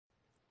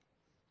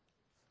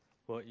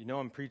Well, you know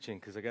I'm preaching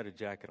because I got a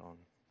jacket on.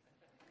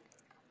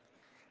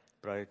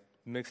 But I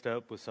mixed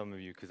up with some of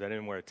you because I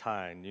didn't wear a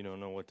tie, and you don't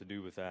know what to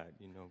do with that.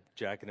 You know,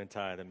 jacket and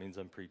tie, that means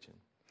I'm preaching.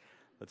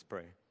 Let's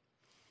pray.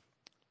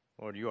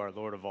 Lord, you are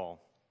Lord of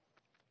all,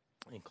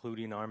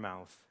 including our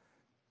mouth.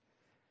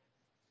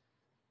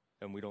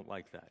 And we don't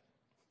like that.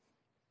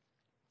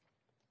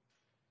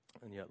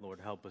 And yet,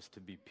 Lord, help us to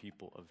be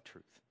people of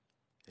truth.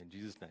 In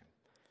Jesus' name,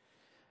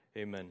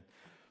 amen.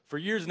 For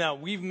years now,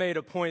 we've made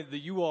a point that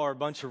you all are a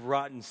bunch of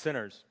rotten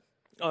sinners.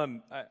 I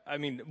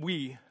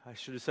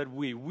should have said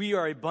we. We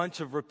are a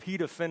bunch of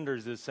repeat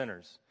offenders as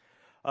sinners.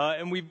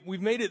 And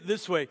we've made it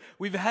this way.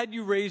 We've had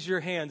you raise your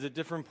hands at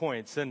different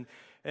points. And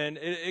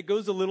it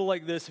goes a little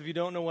like this, if you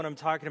don't know what I'm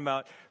talking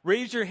about.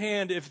 Raise your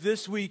hand if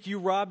this week you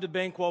robbed a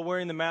bank while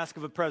wearing the mask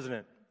of a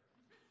president.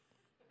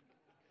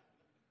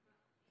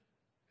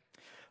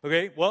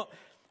 Okay, well,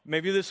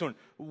 maybe this one.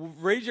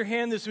 Raise your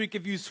hand this week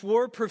if you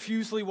swore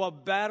profusely while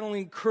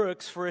battling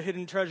crooks for a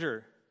hidden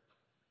treasure.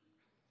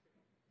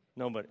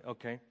 Nobody,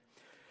 okay.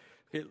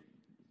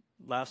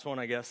 Last one,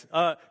 I guess.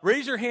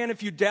 Raise your hand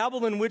if you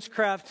dabbled in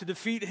witchcraft to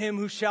defeat him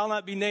who shall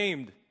not be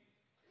named.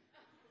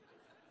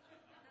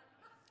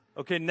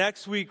 Okay,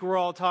 next week we're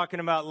all talking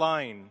about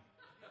lying.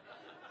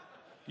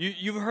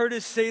 You've heard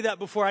us say that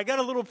before. I got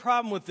a little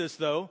problem with this,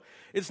 though.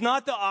 It's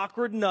not the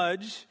awkward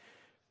nudge.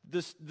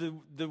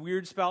 The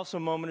weird spousal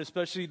moment,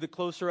 especially the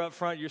closer up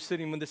front you're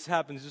sitting when this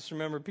happens, just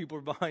remember people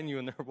are behind you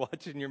and they're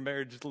watching your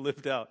marriage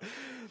lived out.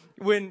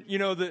 When, you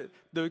know,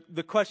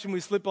 the question we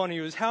slip on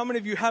you is, how many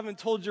of you haven't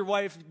told your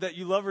wife that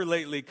you love her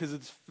lately because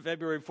it's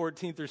February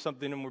 14th or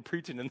something and we're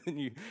preaching, and then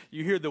you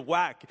hear the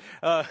whack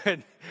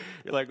and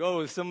you're like,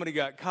 oh, somebody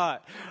got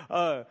caught.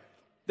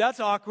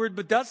 That's awkward,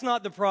 but that's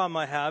not the problem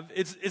I have.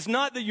 It's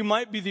not that you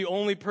might be the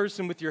only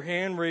person with your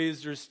hand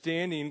raised or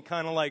standing,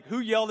 kind of like, who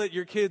yelled at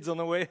your kids on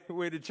the way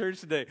to church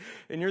today?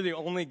 And you're the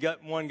only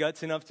one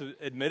gutsy enough to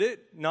admit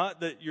it.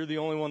 Not that you're the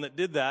only one that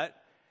did that,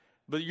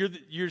 but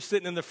you're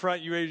sitting in the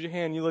front, you raise your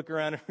hand, you look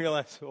around and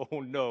realize, oh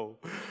no,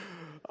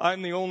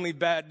 I'm the only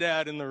bad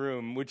dad in the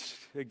room, which,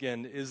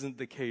 again, isn't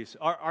the case.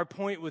 Our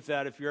point with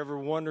that, if you're ever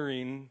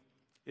wondering,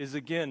 is,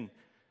 again,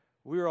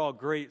 we're all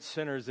great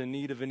sinners in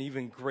need of an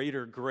even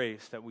greater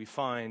grace that we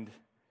find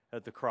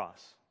at the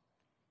cross.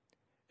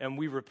 And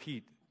we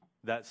repeat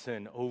that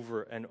sin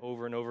over and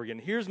over and over again.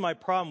 Here's my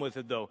problem with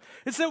it, though.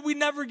 It's that we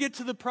never get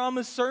to the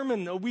promised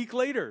sermon a week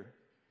later.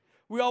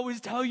 We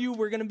always tell you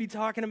we're going to be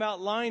talking about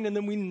lying, and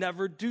then we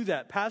never do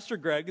that. Pastor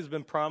Greg has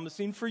been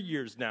promising for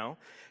years now,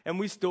 and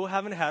we still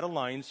haven't had a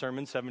lying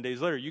sermon 7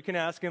 days later. You can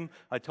ask him.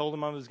 I told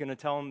him I was going to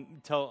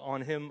tell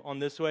on him on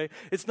this way.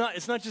 It's not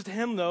just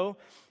him, though.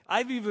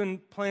 I've even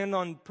planned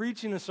on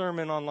preaching a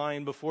sermon on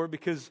lying before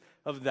because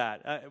of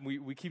that.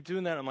 We keep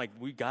doing that. I'm like,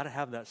 we got to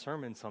have that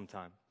sermon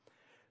sometime.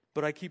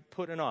 But I keep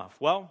putting it off.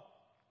 Well,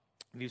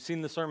 if you've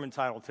seen the sermon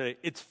title today,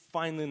 it's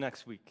finally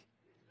next week.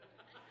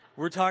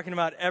 We're talking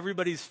about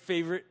everybody's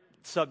favorite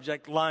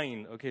subject,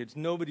 lying. Okay, it's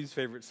nobody's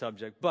favorite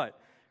subject, but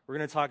we're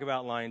going to talk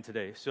about lying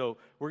today. So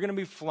we're going to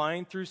be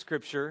flying through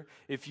Scripture.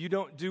 If you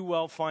don't do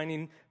well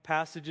finding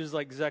passages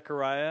like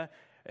Zechariah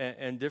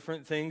and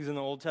different things in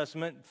the Old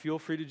Testament, feel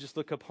free to just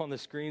look up on the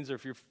screens, or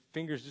if your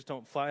fingers just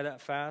don't fly that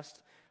fast,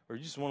 or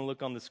you just want to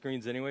look on the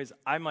screens anyways,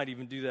 I might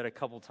even do that a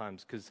couple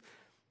times because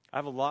I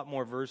have a lot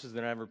more verses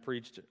than I ever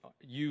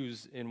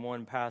use in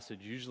one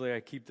passage. Usually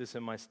I keep this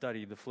in my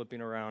study, the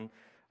flipping around.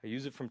 I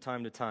use it from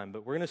time to time.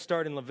 But we're going to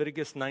start in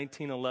Leviticus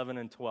 19, 11,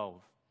 and 12.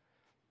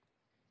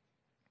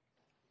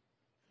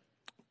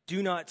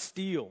 Do not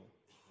steal.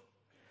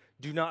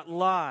 Do not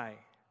lie.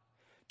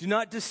 Do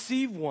not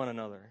deceive one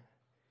another.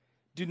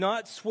 Do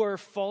not swear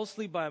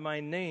falsely by my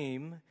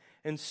name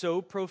and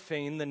so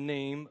profane the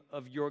name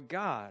of your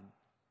God.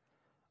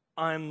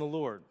 I'm the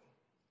Lord.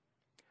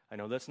 I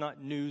know that's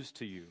not news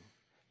to you.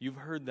 You've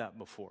heard that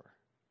before.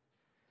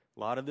 A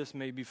lot of this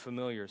may be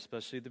familiar,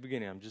 especially at the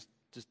beginning. I'm just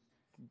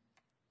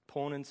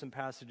pulling in some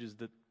passages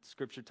that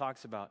Scripture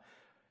talks about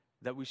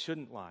that we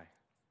shouldn't lie,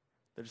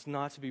 that it's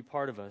not to be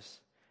part of us.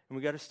 And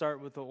we got to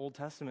start with the Old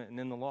Testament and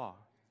in the law.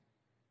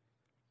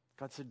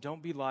 God said,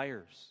 don't be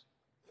liars.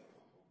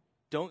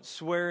 Don't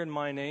swear in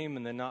my name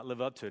and then not live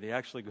up to it. He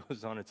actually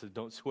goes on and says,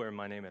 don't swear in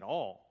my name at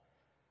all.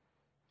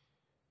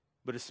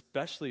 But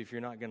especially if you're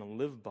not going to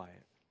live by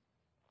it.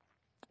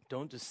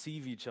 Don't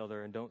deceive each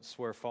other and don't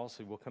swear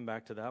falsely. We'll come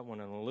back to that one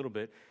in a little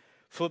bit.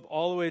 Flip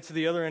all the way to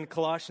the other end,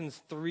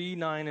 Colossians 3,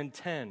 9, and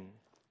 10.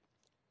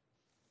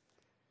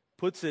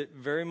 Puts it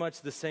very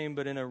much the same,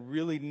 but in a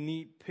really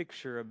neat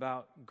picture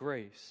about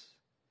grace.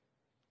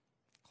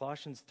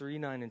 Colossians 3,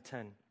 9, and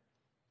 10.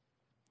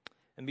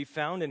 And be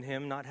found in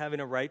him, not having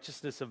a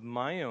righteousness of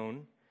my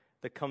own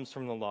that comes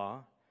from the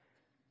law,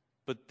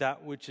 but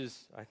that which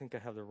is, I think I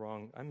have the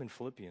wrong, I'm in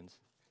Philippians.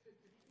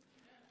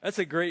 That's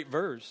a great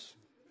verse,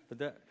 but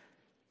that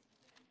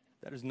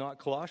is not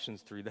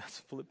Colossians 3, that's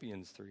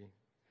Philippians 3.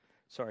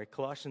 Sorry,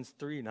 Colossians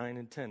 3, 9,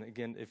 and 10.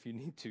 Again, if you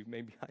need to,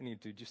 maybe I need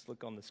to, just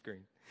look on the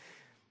screen.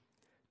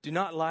 Do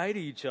not lie to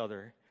each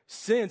other,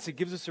 Since, it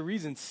gives us a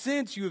reason.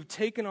 Since you have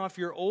taken off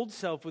your old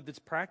self with its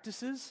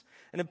practices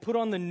and have put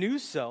on the new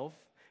self,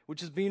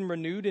 which is being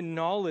renewed in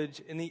knowledge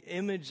in the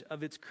image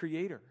of its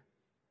creator.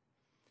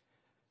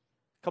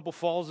 A couple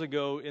falls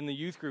ago in the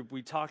youth group,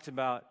 we talked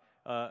about,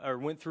 or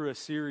went through a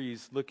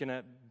series looking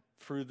at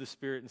fruit of the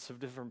Spirit and some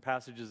different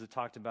passages that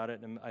talked about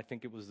it, and I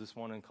think it was this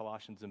one in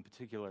Colossians in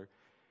particular,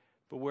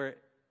 but where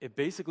it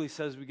basically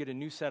says we get a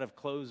new set of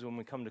clothes when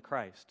we come to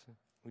Christ.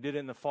 We did it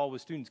in the fall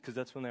with students because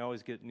that's when they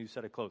always get a new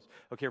set of clothes.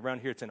 Okay, around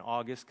here it's in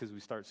August because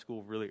we start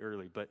school really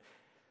early, but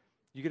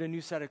you get a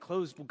new set of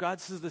clothes. Well, God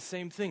says the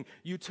same thing.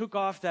 You took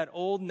off that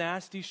old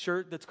nasty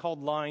shirt that's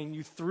called lying.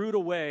 You threw it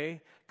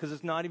away because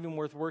it's not even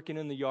worth working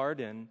in the yard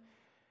in.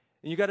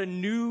 And you got a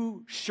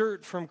new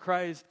shirt from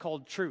Christ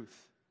called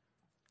truth.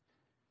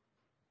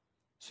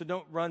 So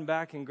don't run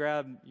back and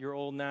grab your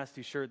old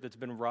nasty shirt that's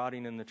been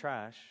rotting in the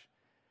trash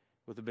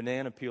with a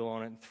banana peel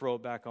on it and throw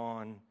it back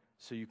on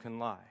so you can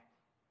lie.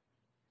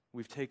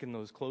 We've taken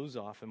those clothes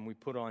off and we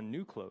put on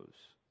new clothes,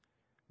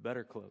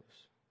 better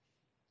clothes.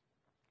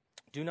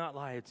 Do not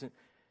lie.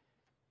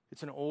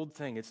 It's an old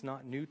thing. It's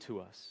not new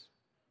to us.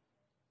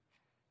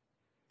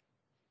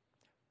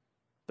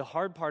 The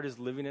hard part is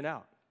living it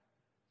out.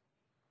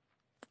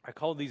 I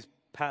call these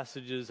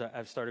passages,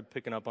 I've started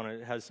picking up on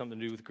it. It has something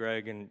to do with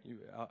Greg, and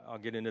I'll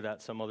get into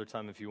that some other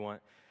time if you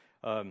want.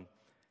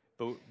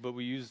 But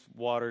we use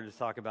water to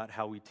talk about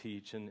how we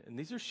teach, and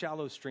these are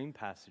shallow stream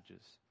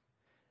passages.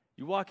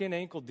 You walk in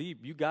ankle deep,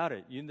 you got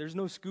it. There's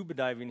no scuba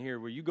diving here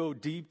where you go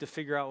deep to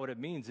figure out what it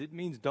means. It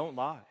means don't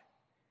lie.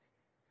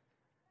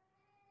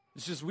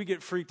 It's just we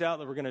get freaked out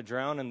that we're going to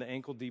drown in the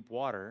ankle deep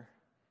water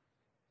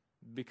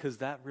because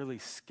that really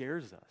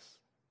scares us.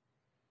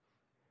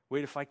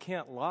 Wait, if I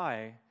can't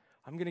lie,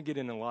 I'm going to get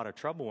in a lot of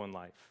trouble in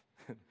life,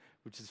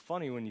 which is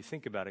funny when you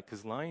think about it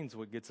because lying's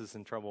what gets us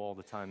in trouble all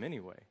the time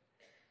anyway.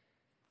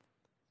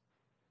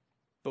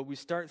 But we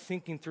start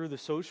thinking through the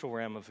social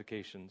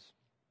ramifications.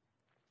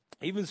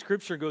 Even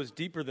Scripture goes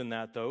deeper than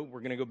that, though. We're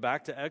going to go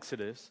back to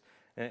Exodus,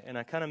 and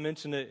I kind of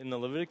mentioned it in the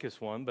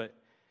Leviticus one, but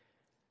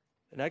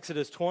in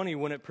Exodus 20,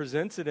 when it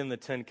presents it in the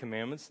Ten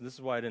Commandments, and this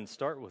is why I didn't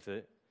start with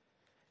it,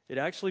 it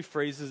actually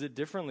phrases it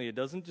differently. It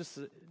doesn't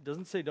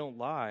say don't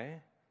lie.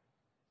 It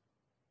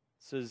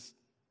says,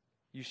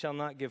 you shall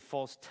not give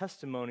false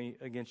testimony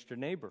against your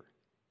neighbor.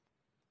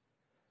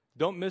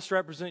 Don't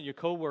misrepresent your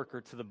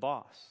coworker to the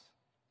boss.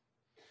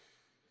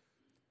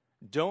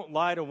 Don't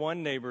lie to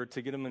one neighbor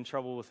to get him in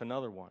trouble with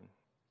another one.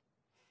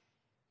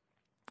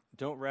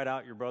 Don't rat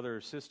out your brother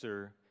or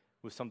sister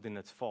with something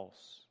that's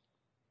false.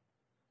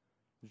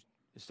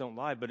 Just don't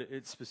lie, but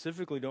it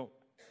specifically don't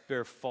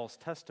bear false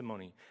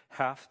testimony.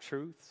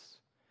 Half-truths,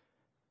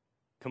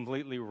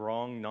 completely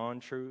wrong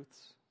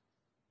non-truths,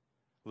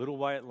 little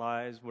white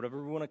lies,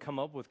 whatever we want to come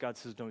up with, God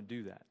says don't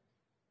do that.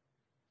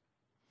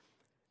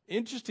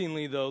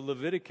 Interestingly, though,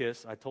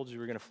 Leviticus, I told you we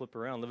were going to flip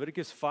around,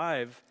 Leviticus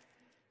 5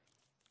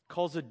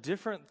 calls a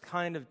different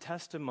kind of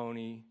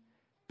testimony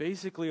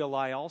basically a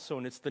lie also,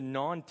 and it's the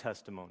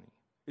non-testimony.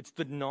 It's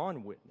the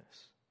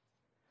non-witness.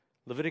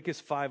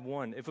 Leviticus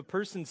 5:1, if a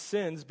person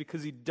sins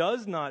because he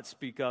does not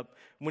speak up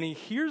when he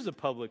hears a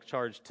public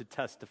charge to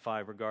testify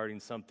regarding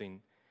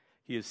something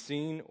he has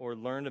seen or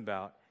learned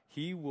about,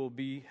 he will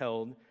be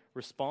held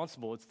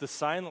responsible. It's the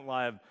silent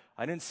lie of,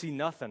 I didn't see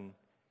nothing,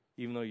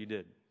 even though you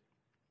did.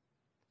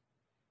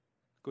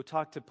 Go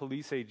talk to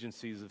police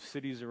agencies of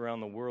cities around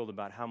the world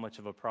about how much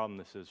of a problem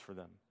this is for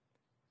them.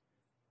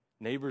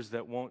 Neighbors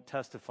that won't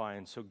testify,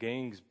 and so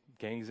gangs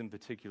in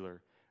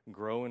particular,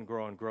 grow and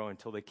grow and grow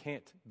until they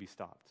can't be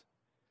stopped.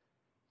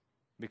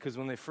 Because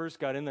when they first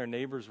got in there,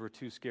 neighbors were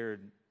too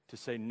scared to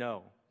say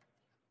no.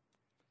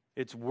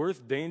 It's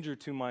worth danger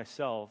to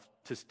myself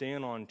to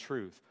stand on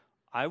truth.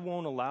 I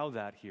won't allow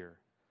that here.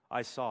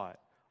 I saw it.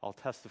 I'll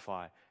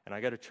testify. And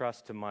I got to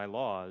trust to my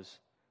laws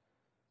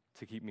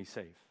to keep me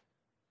safe.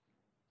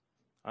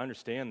 I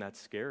understand that's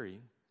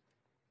scary.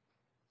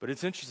 But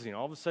it's interesting.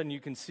 All of a sudden you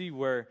can see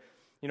where,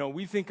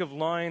 we think of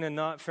lying and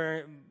not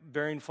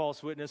bearing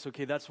false witness.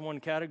 Okay, that's one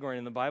category.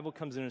 And the Bible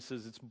comes in and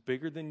says it's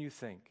bigger than you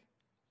think.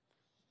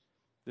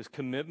 This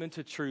commitment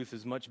to truth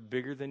is much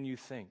bigger than you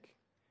think.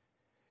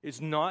 It's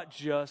not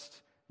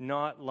just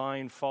not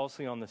lying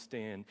falsely on the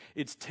stand.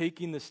 It's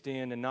taking the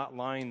stand and not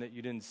lying that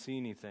you didn't see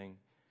anything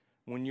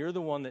when you're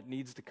the one that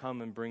needs to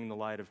come and bring the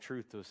light of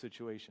truth to a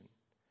situation.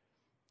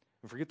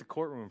 And forget the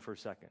courtroom for a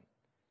second.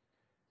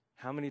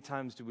 How many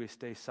times do we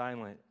stay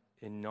silent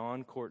in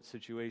non-court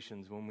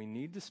situations when we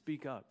need to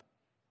speak up?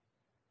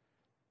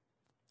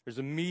 There's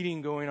a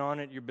meeting going on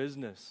at your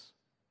business,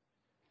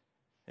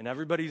 and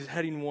everybody's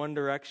heading one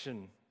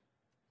direction,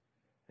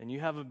 and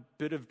you have a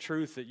bit of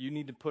truth that you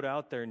need to put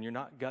out there, and you're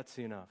not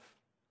gutsy enough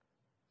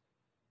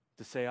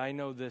to say, I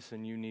know this,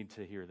 and you need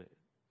to hear that.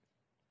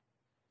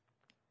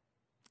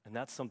 And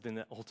that's something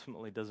that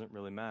ultimately doesn't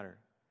really matter.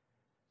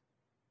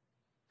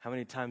 How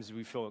many times do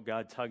we feel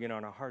God tugging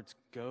on our hearts,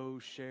 go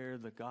share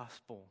the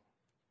gospel,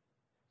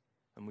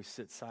 and we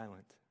sit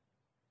silent?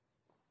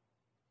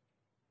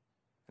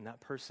 And that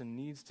person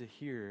needs to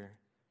hear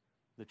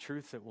the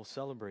truth that we'll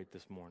celebrate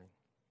this morning.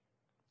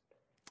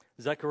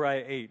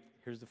 Zechariah 8.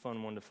 Here's the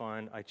fun one to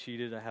find. I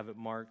cheated. I have it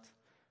marked.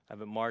 I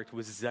have it marked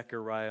with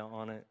Zechariah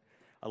on it.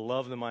 I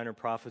love the minor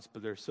prophets,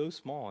 but they're so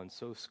small and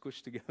so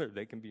squished together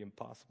they can be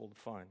impossible to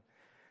find.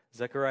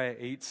 Zechariah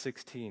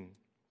 8:16.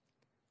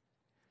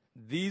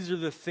 These are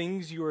the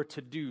things you are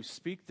to do.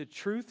 Speak the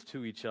truth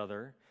to each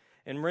other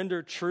and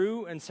render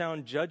true and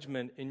sound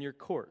judgment in your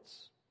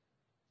courts.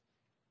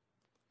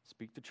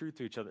 Speak the truth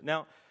to each other.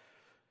 Now,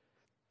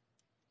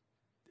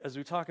 as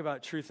we talk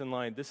about truth and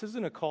lying, this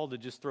isn't a call to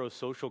just throw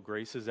social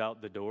graces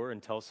out the door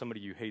and tell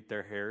somebody you hate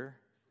their hair.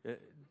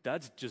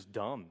 That's just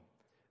dumb.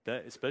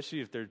 That,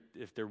 especially if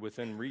they're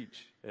within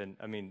reach. And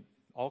I mean,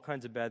 all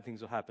kinds of bad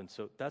things will happen.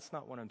 So that's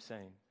not what I'm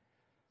saying.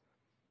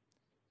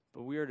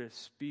 But we are to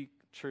speak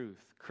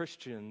truth.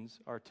 Christians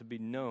are to be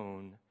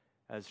known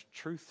as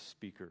truth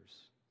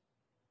speakers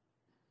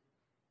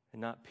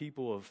and not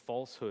people of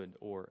falsehood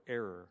or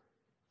error.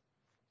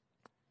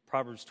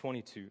 Proverbs 12,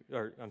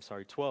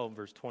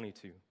 verse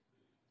 22.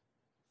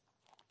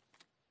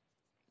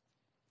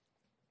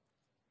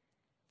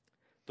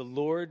 The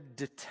Lord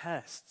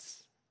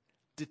detests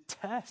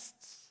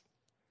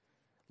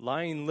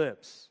lying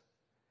lips,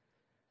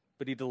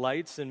 but he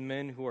delights in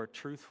men who are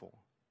truthful.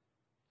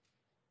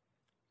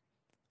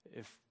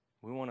 If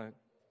we want to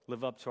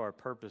live up to our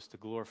purpose to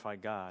glorify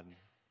God,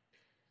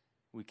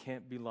 we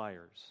can't be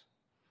liars.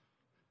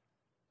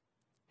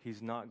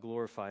 He's not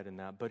glorified in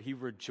that, but he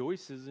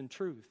rejoices in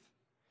truth.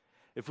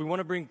 If we want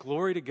to bring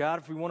glory to God,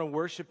 if we want to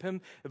worship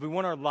him, if we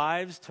want our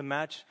lives to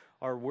match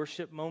our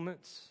worship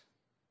moments,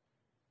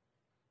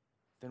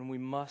 then we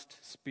must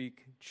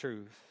speak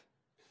truth.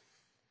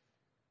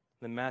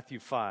 Then Matthew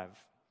 5,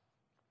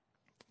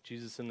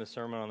 Jesus in the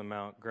Sermon on the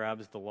Mount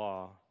grabs the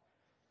law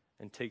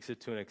and takes it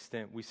to an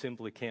extent we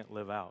simply can't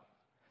live out.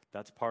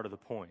 That's part of the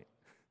point.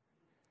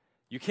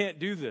 You can't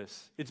do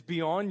this. It's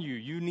beyond you.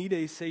 You need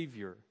a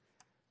Savior.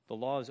 The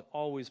law is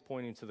always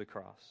pointing to the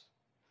cross.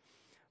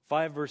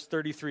 5 verse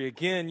 33,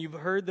 again, you've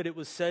heard that it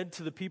was said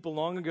to the people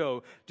long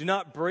ago, do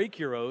not break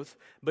your oath,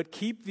 but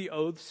keep the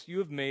oaths you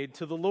have made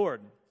to the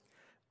Lord.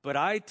 But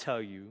I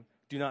tell you,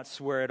 do not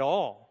swear at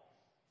all,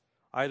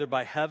 either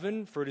by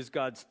heaven, for it is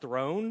God's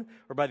throne,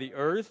 or by the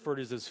earth, for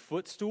it is his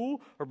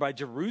footstool, or by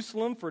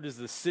Jerusalem, for it is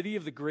the city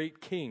of the great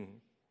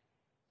king.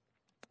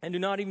 And do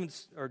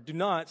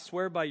not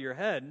swear by your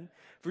head,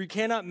 for you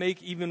cannot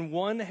make even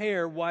one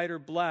hair white or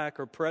black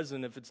or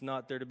present if it's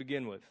not there to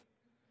begin with.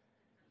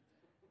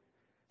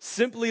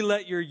 Simply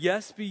let your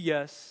yes be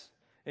yes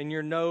and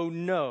your no,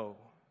 no.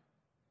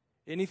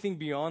 Anything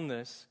beyond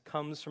this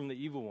comes from the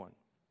evil one.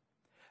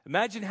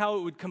 Imagine how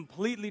it would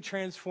completely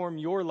transform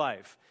your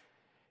life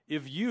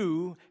if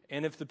you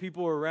and if the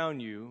people around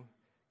you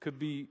could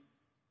be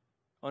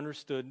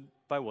understood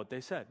by what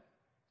they said.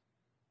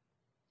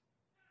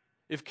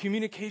 If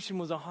communication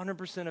was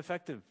 100%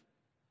 effective.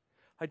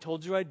 I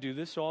told you I'd do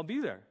this, so I'll be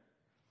there.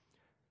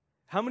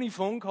 How many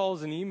phone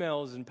calls and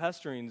emails and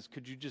pesterings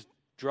could you just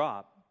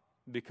drop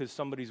because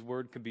somebody's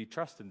word could be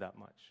trusted that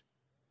much?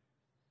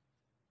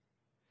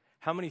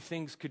 How many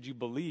things could you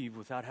believe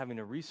without having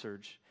to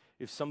research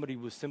if somebody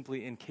was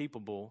simply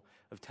incapable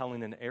of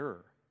telling an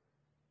error?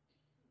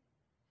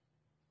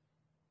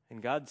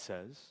 And God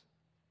says,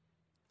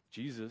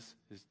 Jesus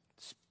is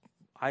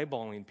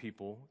eyeballing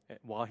people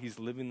while he's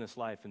living this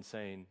life and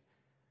saying,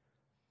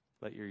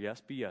 let your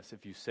yes be yes.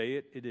 If you say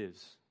it, it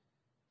is.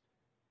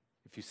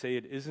 If you say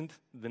it isn't,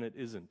 then it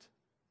isn't.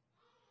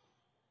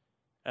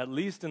 At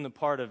least in the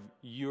part of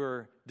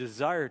your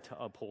desire to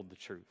uphold the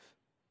truth.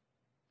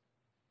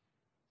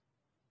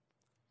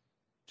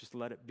 Just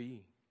let it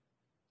be.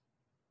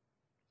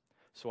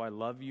 So I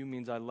love you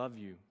means I love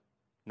you,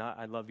 not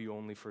I love you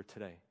only for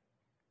today.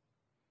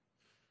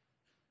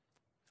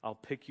 I'll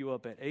pick you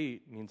up at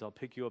 8 means I'll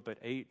pick you up at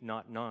 8,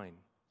 not 9.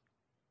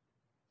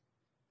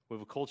 We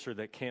have a culture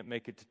that can't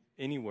make it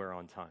anywhere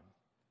on time.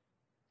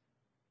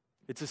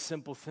 It's a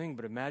simple thing,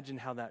 but imagine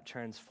how that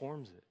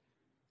transforms it.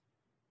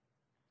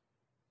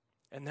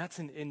 And that's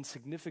an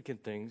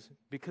insignificant thing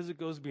because it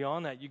goes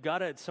beyond that. You got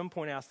to at some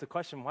point ask the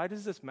question, why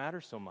does this matter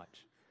so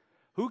much?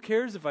 Who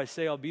cares if I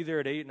say I'll be there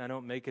at 8 and I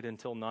don't make it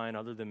until 9,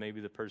 other than maybe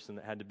the person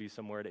that had to be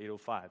somewhere at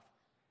 8:05?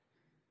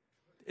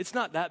 It's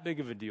not that big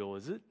of a deal,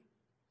 is it?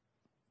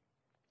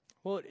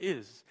 Well, it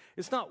is.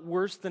 It's not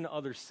worse than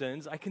other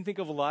sins. I can think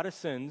of a lot of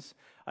sins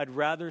I'd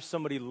rather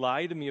somebody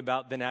lie to me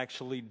about than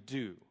actually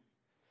do.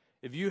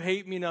 If you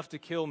hate me enough to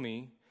kill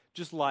me,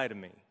 just lie to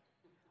me.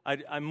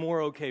 I'm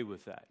more okay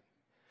with that.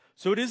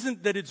 So it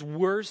isn't that it's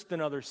worse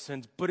than other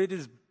sins, but it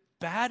is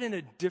bad in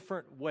a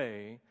different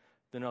way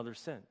than other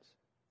sins.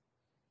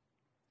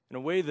 In a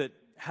way that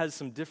has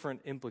some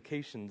different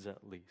implications,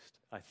 at least,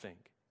 I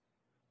think.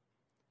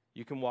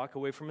 You can walk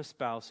away from a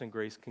spouse and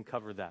grace can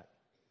cover that.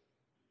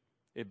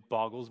 It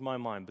boggles my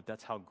mind, but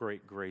that's how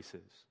great grace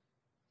is.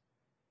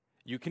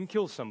 You can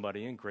kill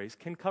somebody and grace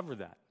can cover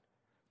that.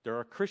 There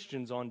are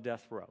Christians on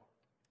death row.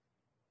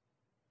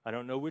 I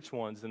don't know which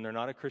ones, and they're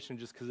not a Christian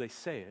just because they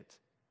say it.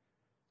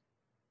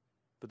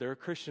 But there are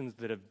Christians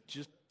that have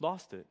just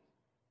lost it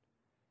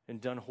and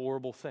done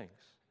horrible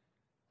things.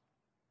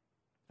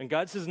 And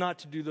God says not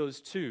to do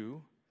those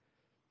too,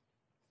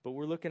 but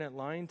we're looking at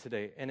lying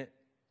today.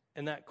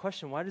 And that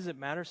question, why does it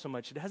matter so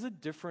much? It has a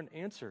different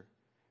answer.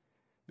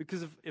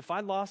 Because if I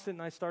lost it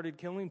and I started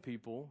killing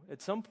people,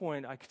 at some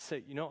point I could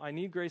say, I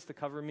need grace to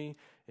cover me,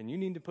 and you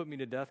need to put me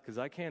to death because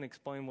I can't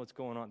explain what's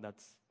going on.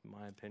 That's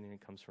my opinion.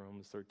 It comes from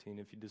Romans 13.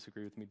 If you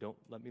disagree with me, don't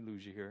let me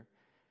lose you here.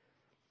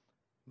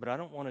 But I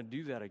don't want to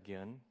do that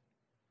again.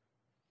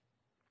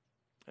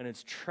 And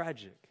it's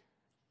tragic.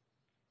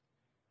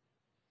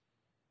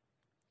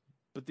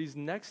 But these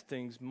next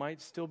things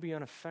might still be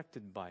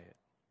unaffected by it.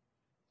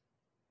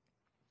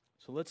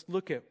 So let's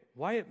look at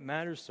why it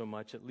matters so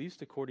much, at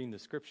least according to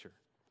Scripture.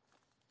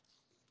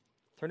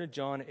 Turn to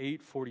John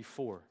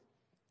 8:44.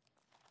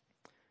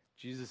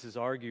 Jesus is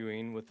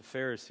arguing with the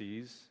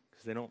Pharisees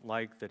because they don't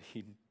like that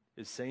he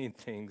is saying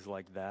things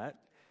like that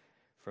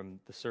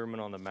from the Sermon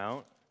on the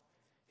Mount.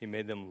 He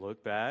made them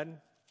look bad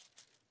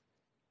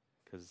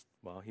because,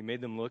 he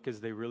made them look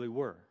as they really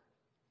were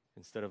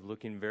instead of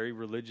looking very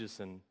religious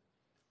and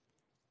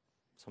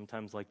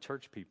sometimes like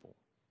church people.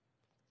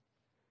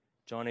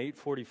 John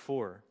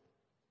 8:44.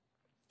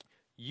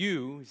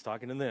 You, he's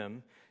talking to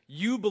them,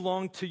 you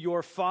belong to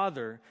your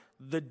father,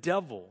 the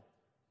devil,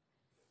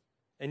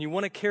 and you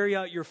want to carry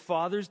out your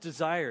father's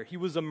desire. He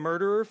was a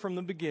murderer from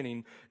the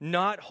beginning,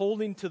 not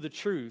holding to the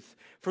truth,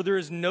 for there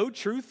is no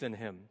truth in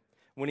him.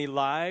 When he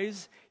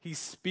lies, he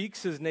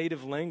speaks his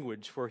native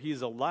language, for he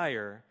is a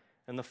liar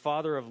and the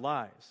father of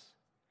lies.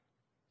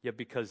 Yet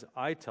because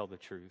I tell the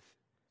truth,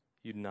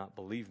 you do not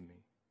believe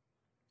me.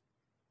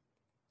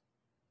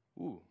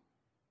 Ooh.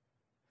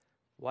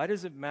 Why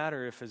does it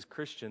matter if as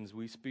Christians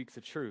we speak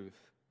the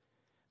truth?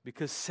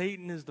 Because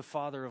Satan is the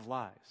father of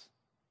lies.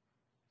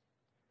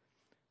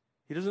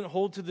 He doesn't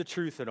hold to the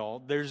truth at all.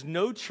 There's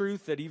no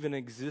truth that even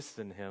exists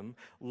in him.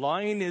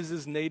 Lying is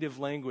his native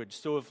language.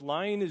 So if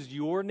lying is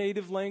your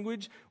native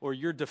language or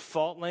your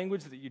default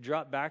language that you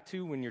drop back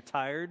to when you're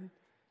tired,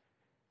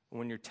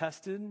 when you're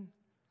tested,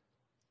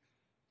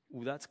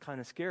 that's kind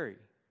of scary.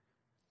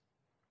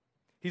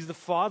 He's the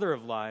father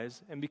of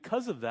lies, and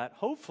because of that,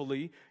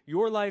 hopefully,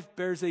 your life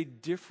bears a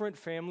different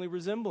family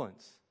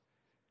resemblance.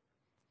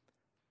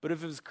 But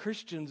if as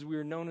Christians we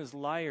are known as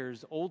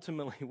liars,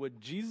 ultimately what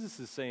Jesus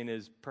is saying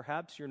is,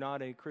 perhaps you're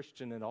not a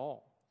Christian at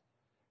all.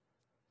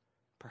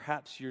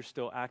 Perhaps you're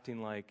still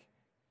acting like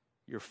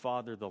your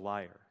father, the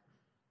liar.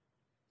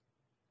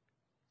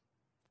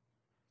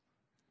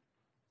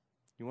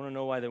 You want to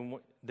know why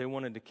they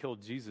wanted to kill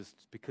Jesus?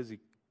 It's because he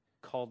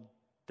called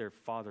their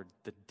father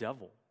the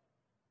devil.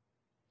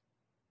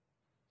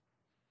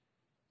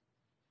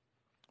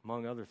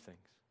 Among other things.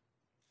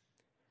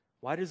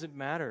 Why does it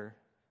matter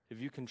if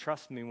you can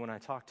trust me when I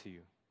talk to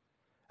you?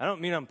 I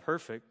don't mean I'm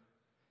perfect,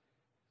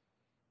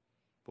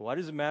 but why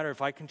does it matter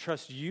if I can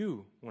trust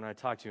you when I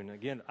talk to you? And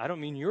again, I don't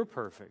mean you're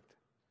perfect,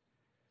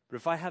 but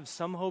if I have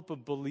some hope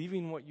of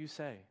believing what you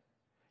say,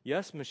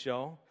 yes,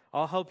 Michelle,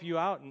 I'll help you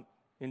out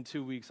in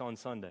 2 weeks on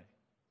Sunday.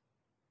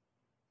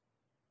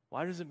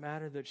 Why does it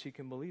matter that she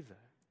can believe that?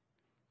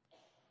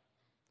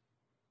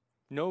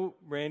 No,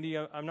 Randy,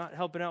 I'm not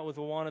helping out with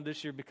Awana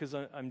this year because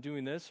I'm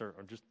doing this or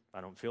just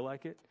I don't feel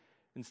like it.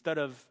 Instead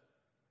of,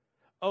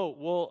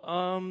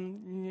 yeah,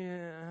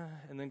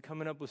 and then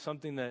coming up with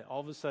something that all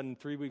of a sudden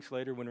 3 weeks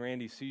later when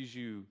Randy sees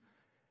you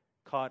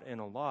caught in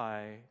a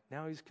lie,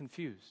 now he's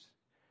confused.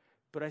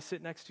 But I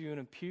sit next to you in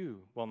a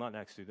pew. Well, not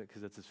next to you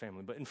because that's his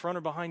family, but in front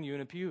or behind you in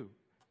a pew.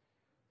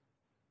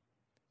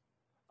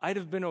 I'd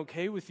have been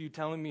okay with you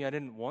telling me I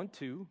didn't want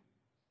to.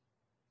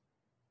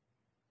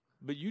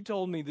 But you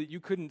told me that you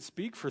couldn't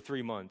speak for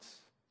 3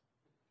 months.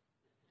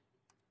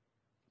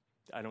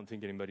 I don't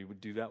think anybody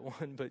would do that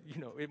one, but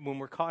when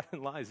we're caught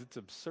in lies, it's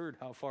absurd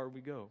how far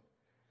we go.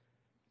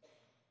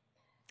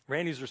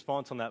 Randy's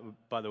response on that,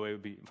 by the way,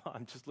 would be,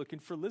 I'm just looking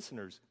for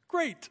listeners.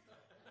 Great.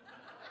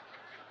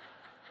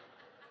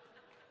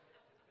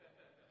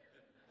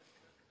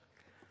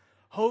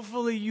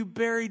 Hopefully you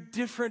bear a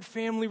different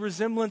family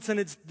resemblance, and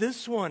it's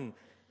this one.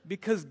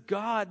 Because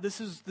God,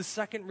 this is the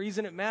second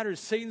reason it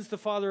matters. Satan's the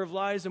father of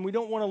lies, and we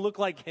don't want to look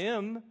like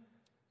him.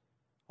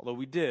 Although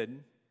we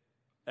did,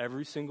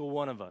 every single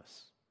one of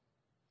us.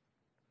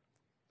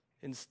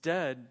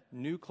 Instead,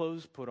 new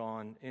clothes put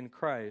on in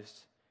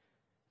Christ,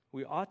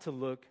 we ought to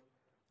look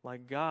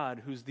like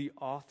God, who's the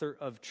author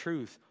of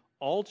truth.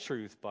 All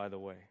truth, by the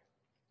way.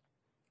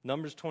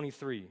 Numbers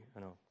 23. I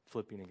know,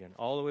 flipping again.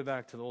 All the way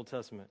back to the Old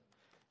Testament.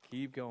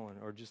 Keep going,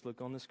 or just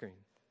look on the screen.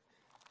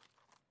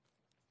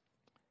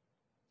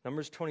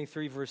 Numbers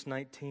 23, verse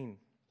 19.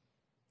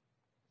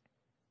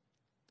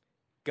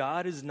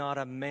 God is not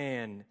a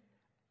man.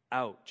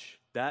 Ouch.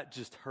 That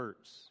just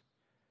hurts.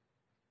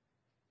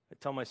 I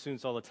tell my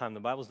students all the time, the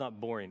Bible's not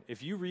boring.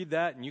 If you read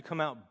that and you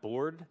come out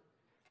bored,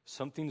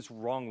 something's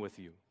wrong with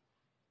you.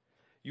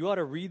 You ought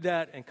to read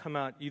that and come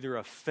out either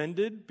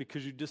offended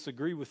because you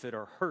disagree with it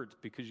or hurt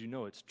because you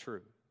know it's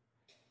true.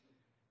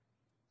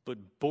 But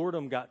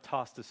boredom got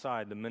tossed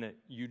aside the minute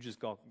you just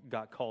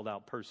got called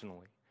out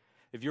personally.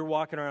 If you're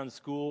walking around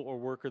school or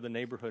work or the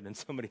neighborhood and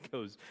somebody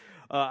goes,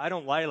 I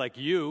don't lie like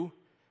you,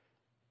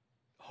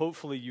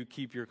 hopefully you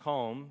keep your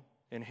calm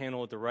and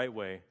handle it the right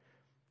way,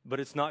 but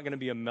it's not going to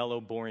be a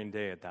mellow, boring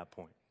day at that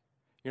point.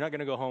 You're not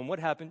going to go home, what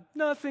happened?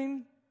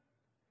 Nothing.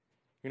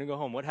 You're going to go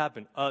home, what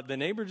happened? The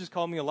neighbor just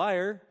called me a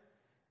liar.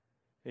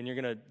 And you're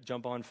going to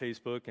jump on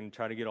Facebook and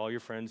try to get all your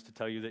friends to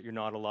tell you that you're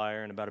not a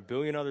liar and about a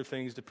billion other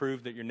things to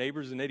prove that your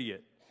neighbor's an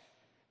idiot,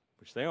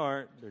 which they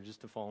aren't. They're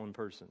just a fallen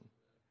person.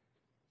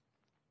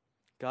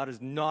 God is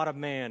not a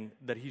man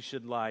that he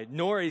should lie,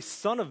 nor a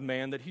son of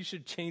man that he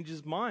should change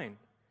his mind.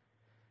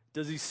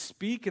 Does he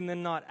speak and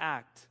then not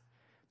act?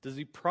 Does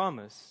he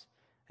promise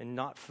and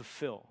not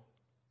fulfill?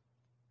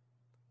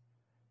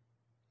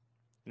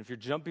 And if you're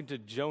jumping to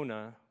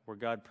Jonah, where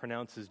God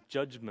pronounces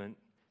judgment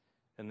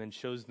and then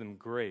shows them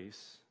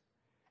grace,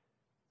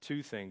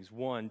 two things.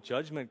 One,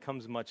 judgment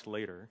comes much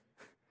later,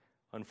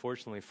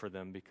 unfortunately for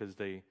them, because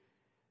they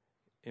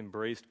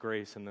embraced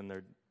grace and then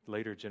their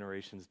later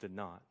generations did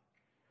not.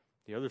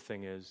 The other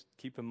thing is,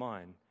 keep in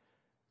mind,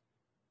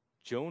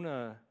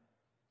 Jonah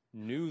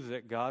knew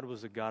that God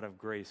was a God of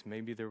grace.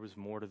 Maybe there was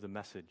more to the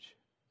message.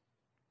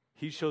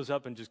 He shows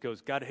up and just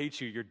goes, God hates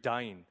you, you're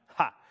dying.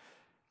 Ha!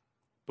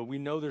 But we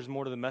know there's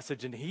more to the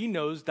message, and he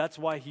knows that's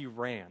why he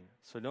ran.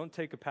 So don't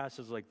take a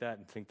passage like that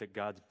and think that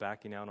God's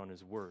backing out on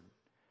his word.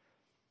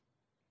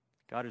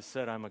 God has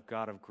said, I'm a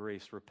God of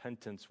grace.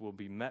 Repentance will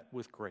be met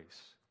with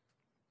grace.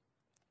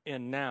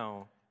 And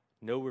now,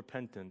 no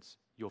repentance,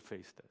 you'll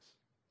face this.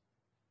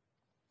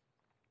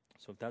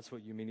 So if that's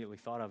what you immediately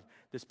thought of,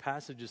 this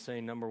passage is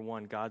saying, number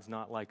one, God's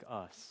not like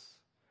us.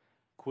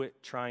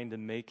 Quit trying to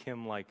make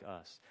him like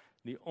us.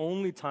 The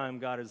only time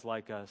God is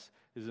like us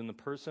is in the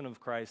person of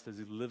Christ as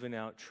he's living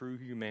out true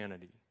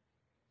humanity.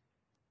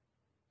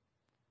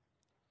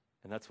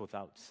 And that's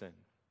without sin.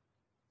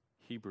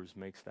 Hebrews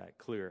makes that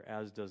clear,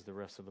 as does the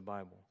rest of the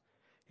Bible.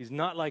 He's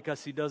not like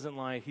us, he doesn't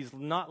lie. He's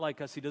not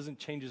like us, he doesn't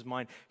change his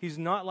mind. He's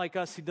not like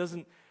us, he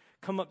doesn't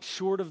come up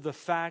short of the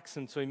facts,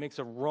 and so he makes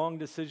a wrong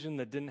decision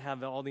that didn't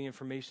have all the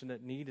information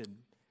that needed.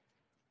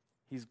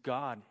 He's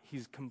God.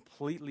 He's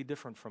completely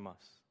different from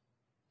us.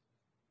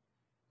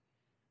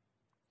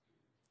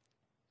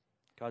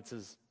 God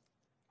says,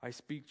 I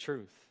speak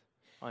truth.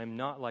 I am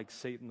not like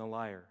Satan the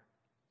liar.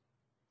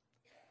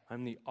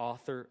 I'm the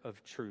author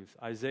of truth.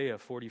 Isaiah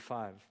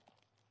 45.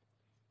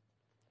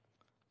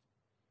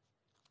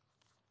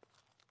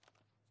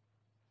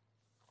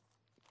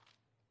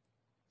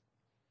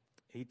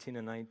 (18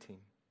 and 19).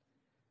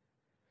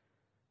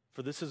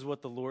 For this is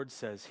what the Lord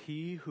says,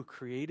 he who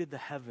created the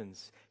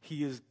heavens,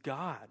 he is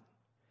God.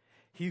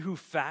 He who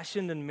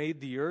fashioned and made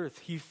the earth,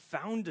 he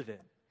founded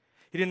it.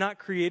 He did not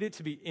create it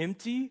to be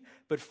empty,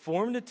 but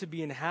formed it to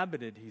be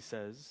inhabited, he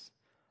says.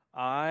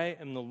 I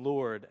am the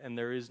Lord, and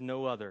there is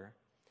no other.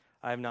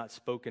 I have not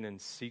spoken in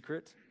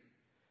secret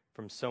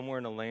from somewhere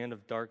in a land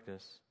of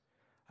darkness.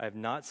 I have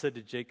not said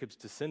to Jacob's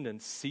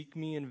descendants, seek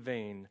me in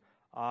vain.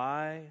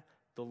 I,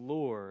 the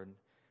Lord,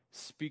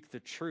 speak the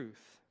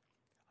truth.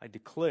 I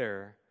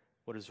declare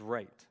what is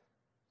right.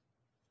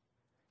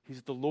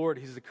 He's the Lord,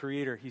 he's the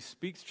creator. He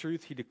speaks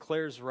truth, he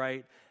declares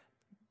right.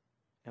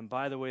 And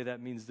by the way,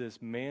 that means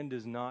this: man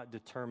does not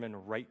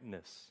determine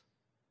rightness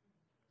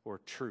or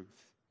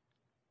truth.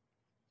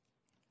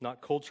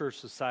 Not culture or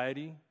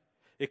society.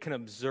 It can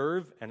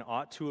observe and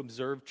ought to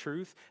observe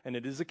truth, and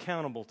it is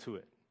accountable to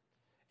it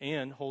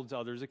and holds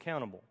others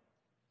accountable.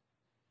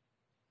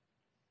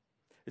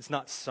 It's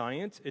not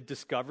science. It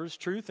discovers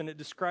truth and it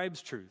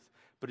describes truth,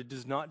 but it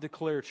does not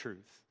declare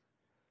truth.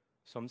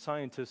 Some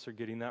scientists are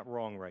getting that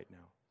wrong right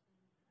now.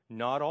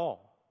 Not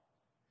all.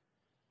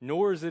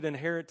 Nor is it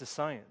inherent to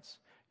science.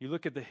 You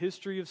look at the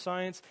history of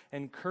science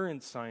and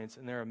current science,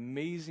 and there are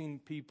amazing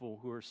people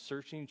who are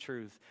searching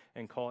truth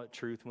and call it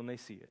truth when they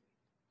see it.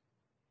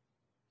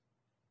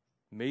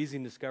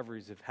 Amazing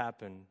discoveries have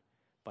happened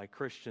by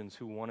Christians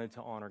who wanted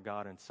to honor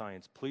God in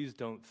science. Please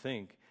don't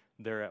think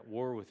they're at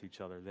war with each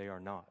other. They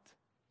are not.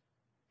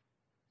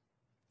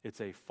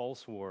 It's a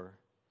false war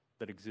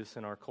that exists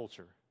in our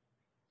culture,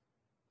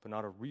 but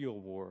not a real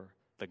war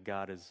that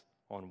God is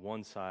on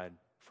one side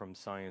from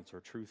science or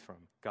truth from.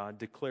 God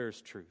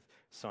declares truth.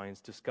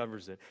 Science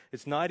discovers it.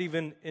 It's not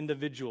even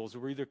individuals.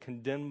 We're either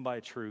condemned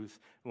by truth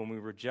when we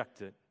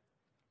reject it,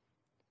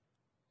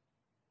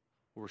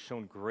 or we're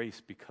shown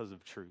grace because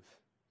of truth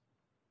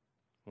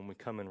when we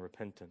come in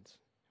repentance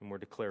and we're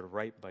declared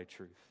right by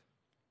truth.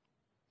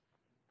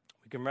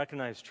 We can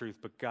recognize truth,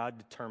 but God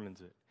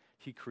determines it.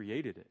 He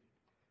created it.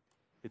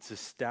 It's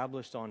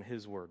established on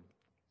his word.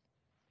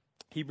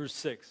 Hebrews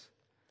 6,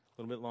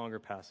 a little bit longer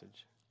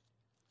passage.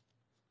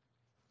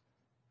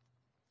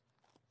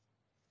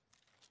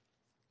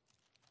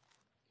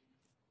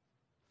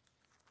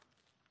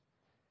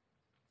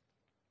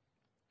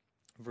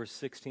 Verse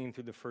 16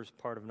 through the first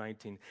part of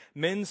 19.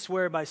 Men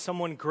swear by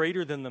someone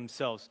greater than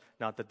themselves,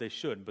 not that they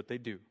should, but they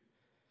do.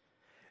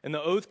 And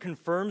the oath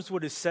confirms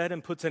what is said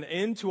and puts an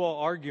end to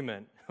all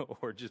argument,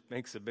 or just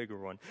makes a bigger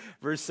one.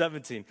 Verse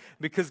 17,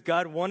 because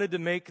God wanted to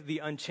make the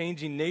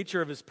unchanging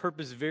nature of his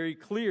purpose very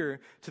clear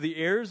to the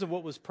heirs of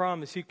what was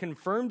promised, he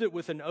confirmed it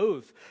with an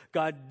oath.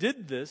 God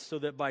did this so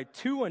that by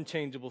two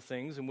unchangeable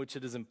things in which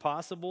it is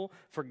impossible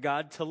for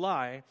God to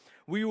lie,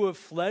 we who have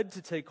fled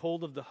to take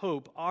hold of the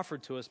hope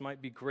offered to us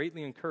might be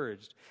greatly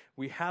encouraged.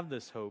 We have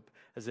this hope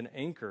as an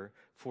anchor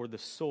for the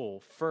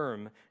soul,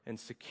 firm and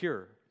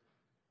secure.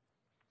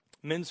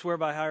 Men swear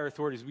by higher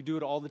authorities. We do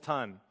it all the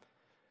time.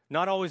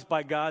 Not always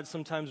by God.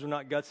 Sometimes we're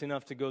not gutsy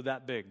enough to go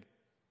that big.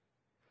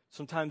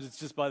 Sometimes it's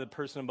just by the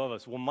person above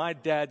us. Well, my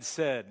dad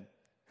said,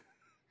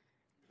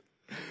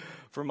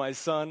 for my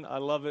son, I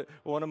love it.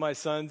 One of my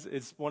sons,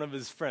 it's one of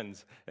his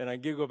friends, and I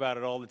giggle about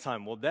it all the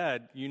time. Well,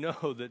 Dad, you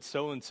know that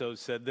so-and-so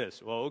said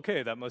this. Well,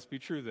 okay, that must be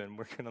true then.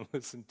 We're going to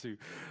listen to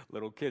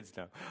little kids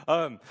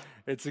now.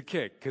 It's a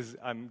kick because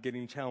I'm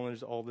getting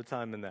challenged all the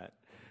time in that.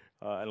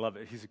 I love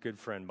it. He's a good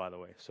friend, by the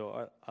way.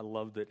 So I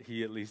love that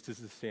he at least is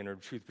the standard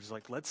of truth. But he's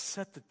like, let's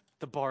set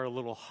the bar a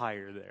little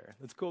higher there.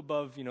 Let's go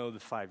above, the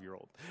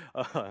 5-year-old.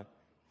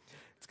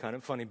 It's kind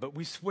of funny. But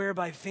we swear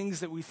by things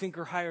that we think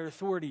are higher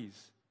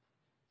authorities.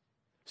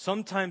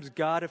 Sometimes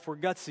God, if we're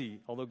gutsy,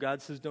 although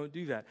God says don't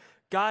do that.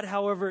 God,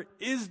 however,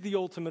 is the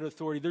ultimate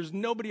authority. There's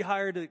nobody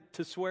higher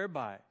to swear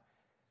by.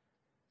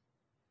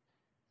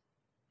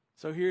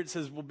 So here it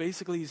says, well,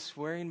 basically he's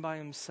swearing by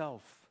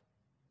himself.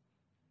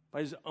 By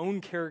his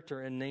own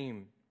character and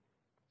name.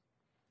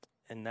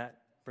 And that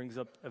brings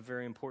up a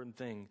very important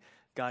thing.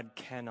 God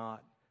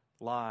cannot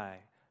lie.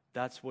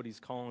 That's what he's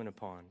calling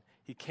upon.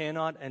 He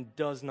cannot and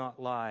does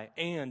not lie.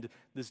 And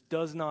this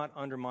does not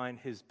undermine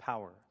his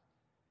power.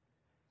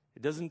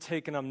 It doesn't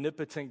take an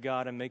omnipotent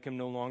God and make him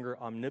no longer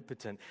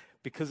omnipotent.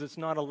 Because it's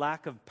not a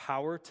lack of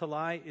power to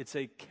lie. It's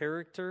a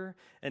character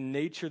and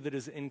nature that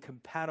is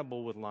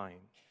incompatible with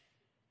lying.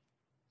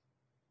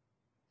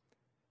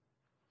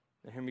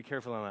 Now, hear me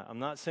carefully on that. I'm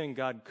not saying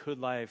God could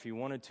lie if he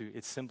wanted to.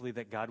 It's simply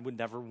that God would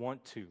never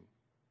want to.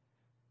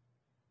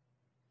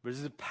 But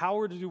it's the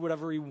power to do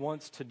whatever he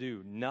wants to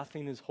do.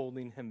 Nothing is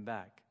holding him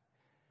back.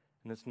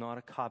 And it's not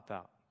a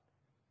cop-out.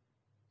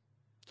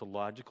 It's a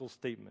logical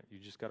statement. You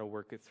just got to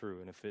work it through.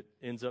 And if it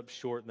ends up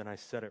short, then I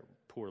said it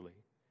poorly.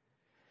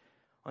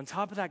 On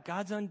top of that,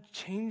 God's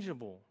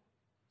unchangeable.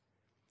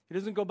 He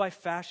doesn't go by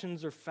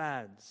fashions or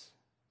fads.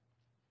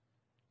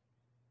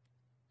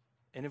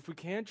 And if we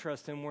can't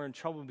trust him, we're in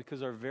trouble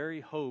because our very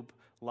hope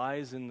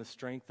lies in the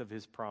strength of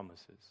his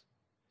promises.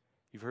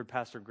 You've heard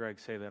Pastor Greg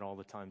say that all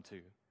the time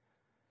too.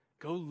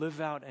 Go live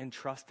out and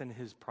trust in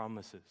his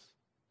promises.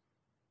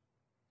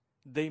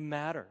 They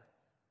matter.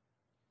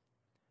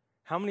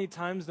 How many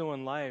times though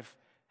in life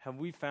have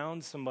we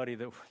found somebody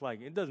that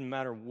it doesn't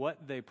matter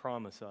what they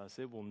promise us,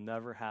 it will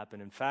never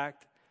happen. In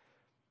fact,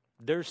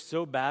 they're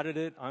so bad at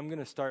it, I'm going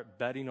to start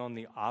betting on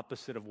the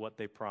opposite of what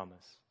they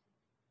promise.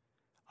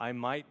 I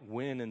might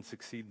win and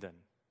succeed then.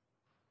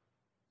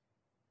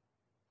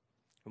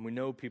 And we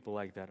know people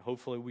like that.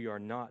 Hopefully we are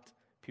not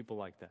people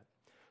like that.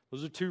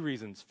 Those are two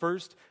reasons.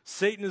 First,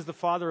 Satan is the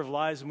father of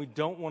lies and we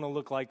don't want to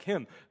look like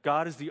him.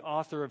 God is the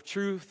author of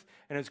truth,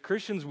 and as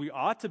Christians we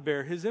ought to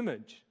bear his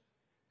image.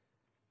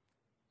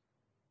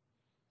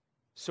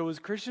 So as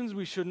Christians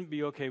we shouldn't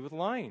be okay with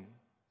lying.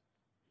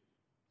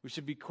 We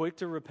should be quick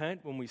to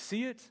repent when we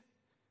see it.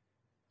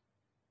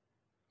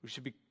 We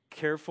should be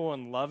careful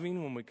and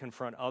loving when we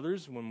confront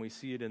others, when we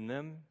see it in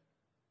them.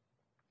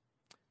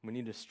 We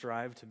need to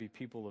strive to be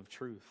people of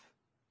truth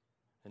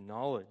and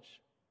knowledge.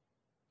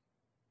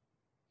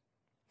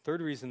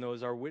 Third reason, though,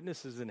 is our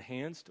witness is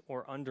enhanced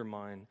or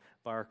undermined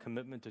by our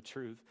commitment to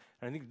truth.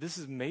 And I think this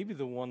is maybe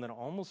the one that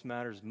almost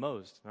matters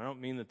most. And I don't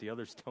mean that the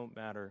others don't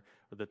matter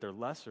or that they're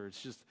lesser.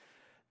 It's just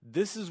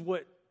this is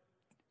what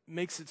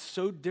makes it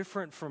so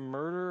different from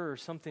murder or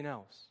something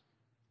else.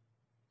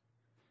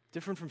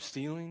 Different from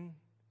stealing.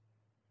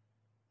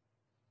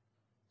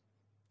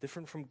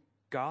 Different from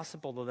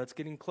gossip, although that's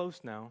getting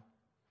close now.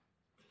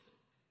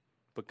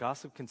 But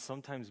gossip can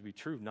sometimes be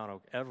true.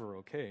 Not ever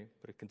okay,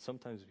 but it can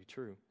sometimes be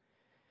true.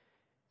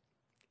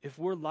 If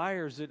we're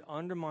liars, it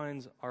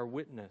undermines our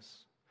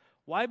witness.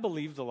 Why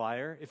believe the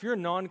liar? If you're a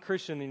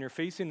non-Christian and you're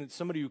facing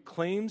somebody who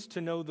claims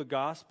to know the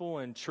gospel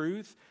and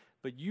truth,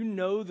 but you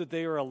know that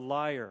they are a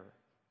liar,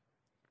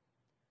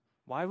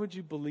 why would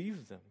you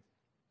believe them?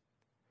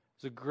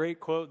 There's a great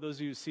quote. Those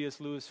of you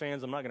C.S. Lewis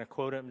fans, I'm not going to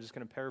quote it. I'm just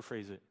going to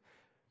paraphrase it.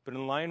 But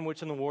in Lion,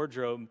 Witch, and the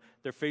Wardrobe,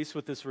 they're faced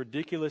with this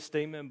ridiculous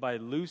statement by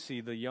Lucy,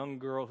 the young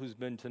girl who's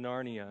been to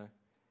Narnia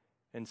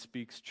and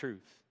speaks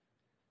truth.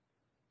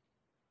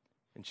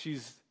 And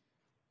she's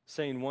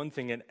saying one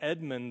thing, and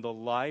Edmund, the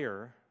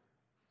liar,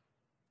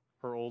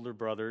 her older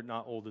brother,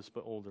 not oldest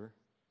but older,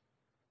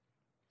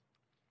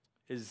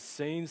 is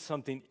saying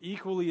something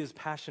equally as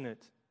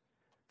passionate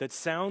that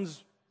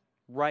sounds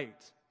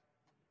right.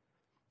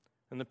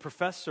 And the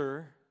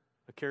professor,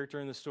 a character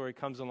in the story,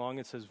 comes along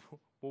and says,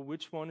 well,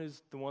 which one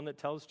is the one that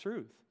tells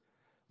truth?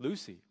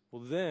 Lucy.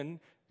 Well, then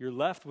you're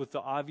left with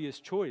the obvious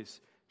choice.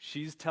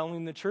 She's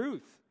telling the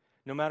truth,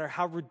 no matter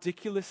how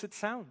ridiculous it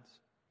sounds.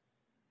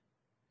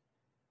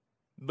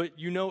 But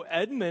you know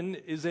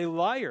Edmund is a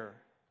liar.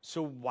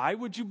 So why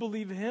would you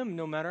believe him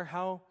no matter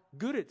how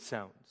good it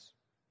sounds?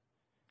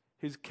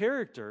 His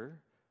character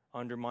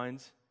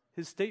undermines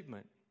his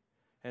statement,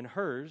 and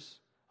hers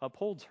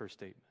upholds her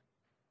statement.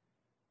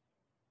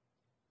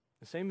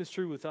 The same is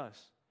true with us.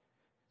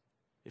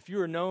 If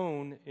you are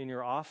known in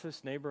your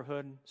office,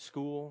 neighborhood,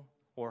 school,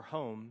 or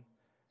home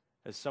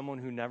as someone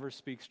who never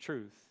speaks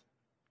truth,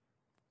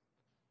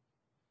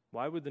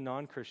 why would the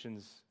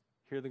non-Christians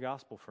hear the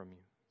gospel from you?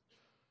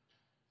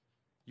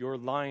 Your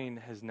lying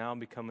has now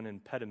become an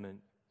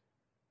impediment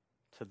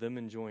to them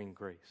enjoying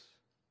grace.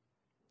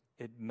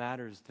 It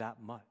matters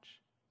that much.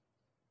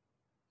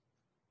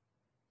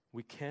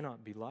 We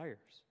cannot be liars.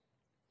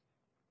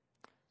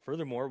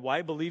 Furthermore,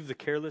 why believe the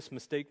careless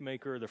mistake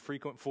maker or the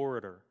frequent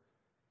forwarder?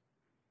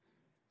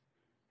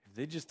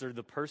 If they're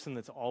the person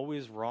that's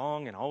always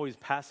wrong and always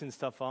passing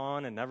stuff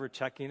on and never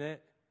checking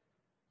it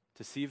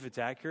to see if it's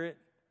accurate,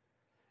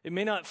 it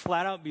may not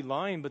flat out be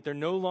lying, but they're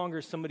no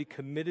longer somebody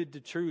committed to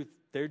truth.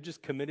 They're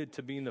just committed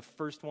to being the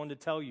first one to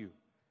tell you,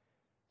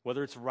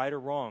 whether it's right or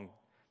wrong.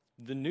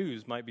 The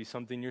news might be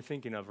something you're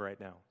thinking of right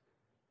now.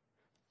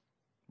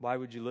 Why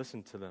would you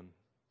listen to them?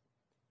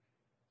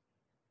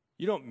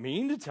 You don't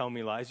mean to tell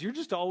me lies. You're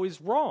just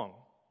always wrong.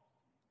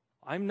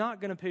 I'm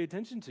not going to pay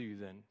attention to you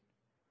then.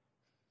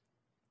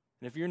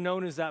 And if you're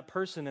known as that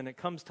person and it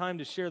comes time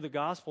to share the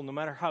gospel, no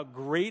matter how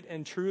great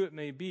and true it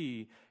may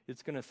be,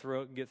 it's going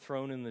to get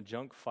thrown in the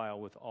junk file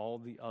with all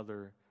the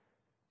other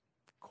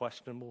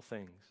questionable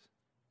things.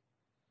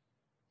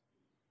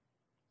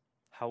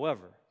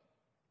 However,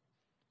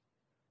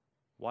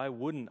 why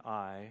wouldn't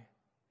I,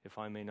 if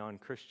I'm a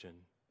non-Christian,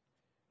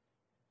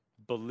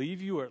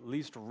 believe you or at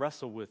least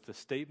wrestle with the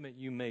statement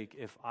you make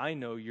if I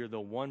know you're the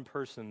one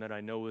person that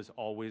I know is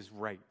always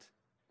right?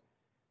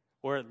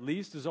 Or at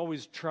least is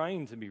always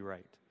trying to be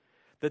right,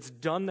 that's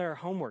done their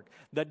homework,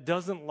 that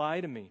doesn't lie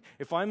to me.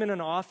 If I'm in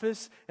an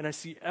office and I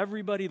see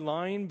everybody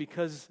lying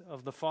because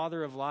of the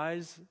father of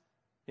lies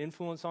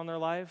influence on their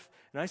life,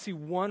 and I see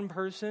one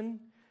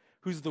person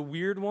who's the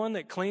weird one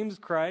that claims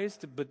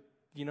Christ, but,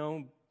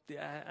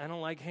 I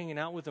don't like hanging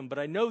out with them, but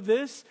I know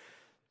this,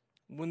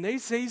 when they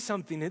say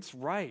something, it's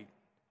right.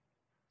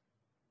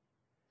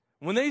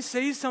 When they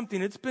say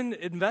something, it's been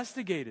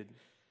investigated.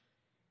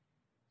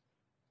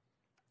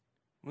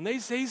 When they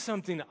say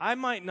something, I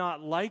might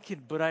not like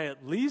it, but I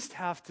at least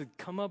have to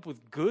come up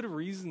with good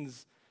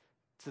reasons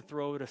to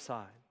throw it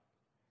aside.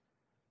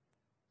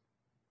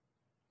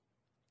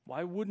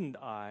 Why wouldn't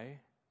I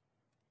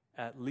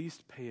at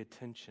least pay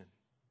attention?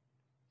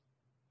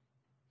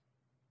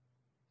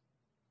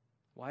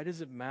 Why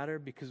does it matter?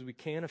 Because we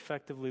can't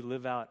effectively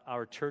live out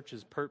our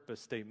church's purpose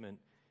statement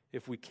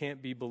if we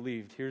can't be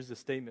believed. Here's the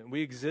statement.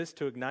 We exist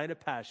to ignite a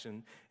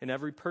passion in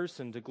every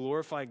person to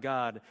glorify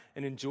God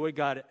and enjoy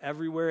God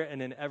everywhere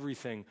and in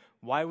everything.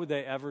 Why would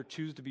they ever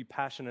choose to be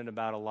passionate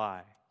about a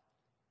lie?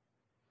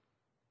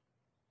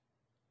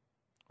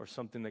 Or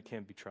something that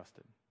can't be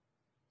trusted?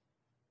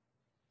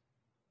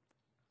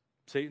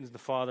 Satan's the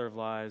father of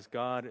lies.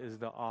 God is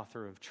the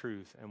author of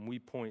truth, and we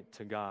point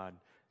to God.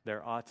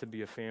 There ought to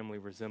be a family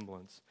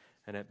resemblance,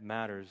 and it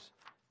matters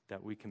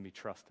that we can be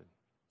trusted.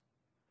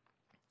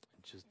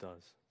 It just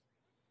does.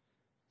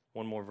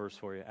 One more verse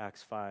for you,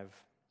 Acts 5, in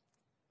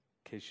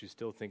case you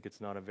still think it's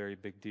not a very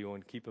big deal.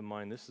 And keep in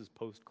mind, this is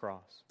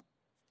post-cross.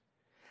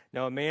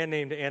 Now a man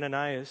named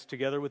Ananias,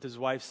 together with his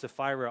wife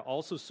Sapphira,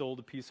 also sold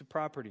a piece of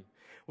property.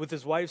 With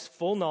his wife's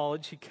full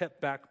knowledge, he kept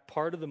back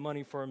part of the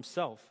money for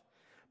himself,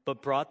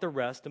 but brought the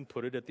rest and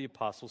put it at the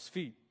apostles'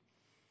 feet.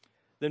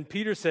 Then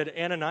Peter said,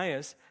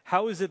 Ananias,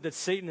 how is it that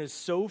Satan has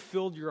so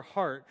filled your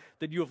heart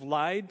that you have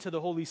lied to the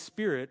Holy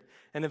Spirit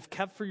and have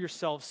kept for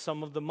yourself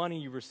some of the money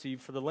you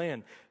received for the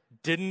land?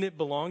 Didn't it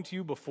belong to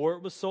you before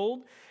it was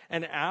sold?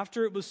 And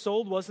after it was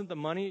sold, wasn't the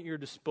money at your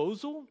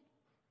disposal?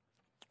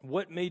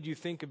 What made you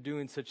think of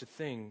doing such a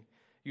thing?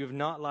 You have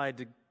not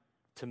lied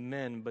to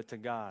men, but to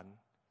God.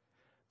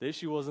 The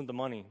issue wasn't the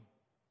money.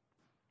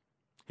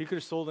 He could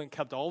have sold it and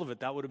kept all of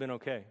it. That would have been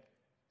okay.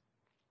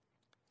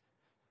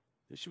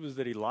 The issue was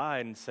that he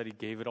lied and said he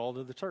gave it all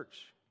to the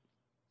church.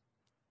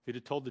 If he'd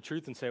have told the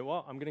truth and said,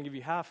 well, I'm going to give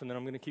you half and then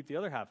I'm going to keep the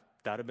other half,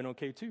 that would have been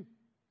okay too.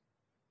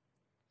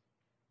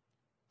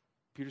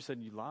 Peter said,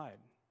 you lied.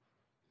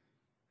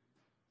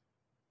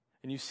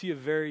 And you see a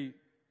very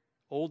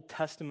Old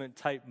Testament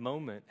type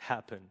moment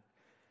happen.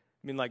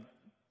 I mean, like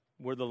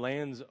where the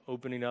land's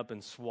opening up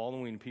and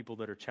swallowing people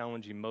that are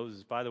challenging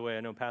Moses. By the way,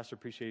 I know Pastor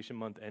Appreciation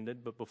Month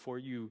ended, but before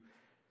you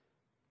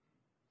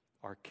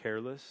are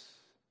careless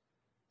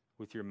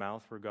with your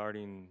mouth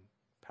regarding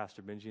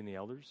Pastor Benji and the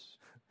elders,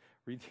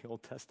 read the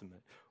Old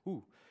Testament.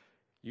 Ooh,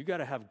 you got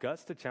to have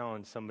guts to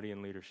challenge somebody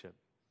in leadership.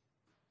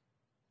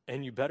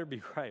 And you better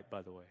be right,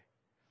 by the way.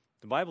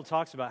 The Bible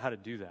talks about how to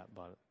do that,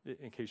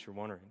 in case you're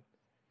wondering.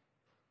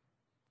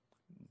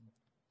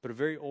 But a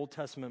very Old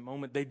Testament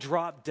moment, they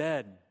drop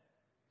dead.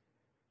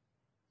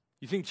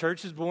 You think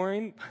church is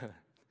boring?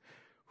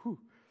 We're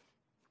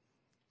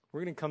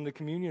going to come to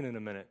communion in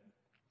a minute.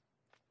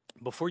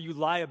 Before you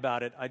lie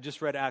about it, I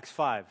just read Acts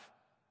 5.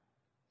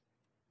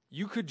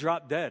 you could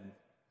drop dead.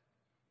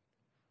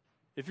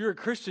 If you're a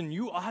Christian,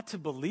 you ought to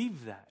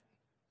believe that.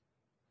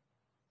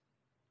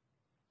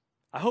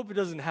 I hope it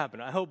doesn't happen.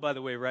 I hope, by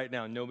the way, right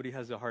now, nobody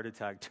has a heart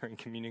attack during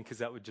communion because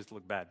that would just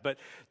look bad. But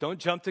don't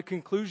jump to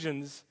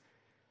conclusions.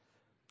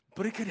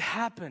 But it could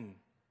happen.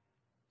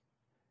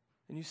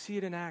 And you see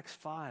it in Acts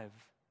 5.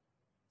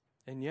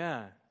 And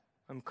yeah,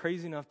 I'm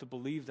crazy enough to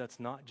believe that's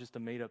not just a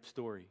made-up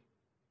story.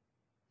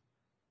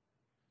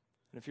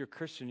 And if you're a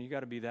Christian, you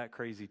got to be that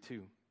crazy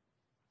too.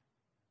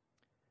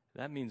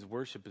 That means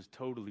worship is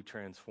totally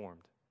transformed.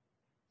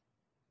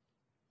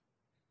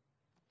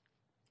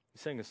 We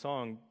sang a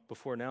song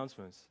before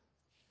announcements.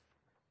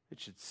 It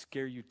should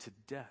scare you to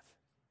death.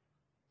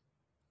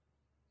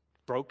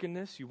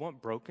 Brokenness? You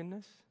want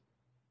brokenness?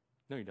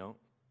 No, you don't.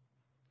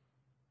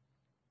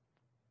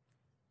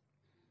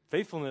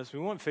 Faithfulness? We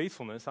want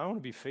faithfulness. I want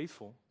to be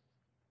faithful.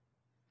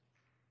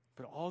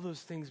 But all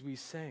those things we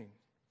sang,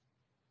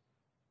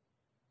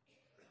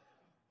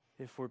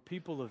 if we're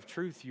people of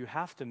truth, you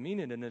have to mean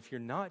it. And if you're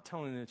not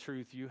telling the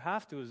truth, you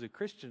have to, as a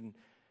Christian,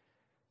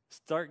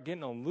 start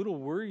getting a little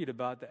worried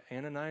about the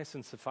Ananias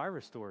and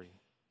Sapphira story.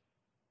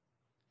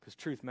 Because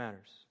truth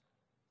matters.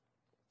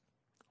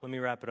 Let me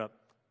wrap it up.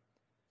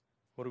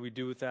 What do we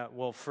do with that?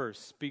 Well,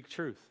 first, speak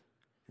truth.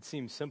 It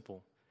seems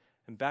simple.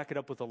 And back it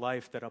up with a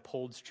life that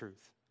upholds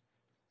truth.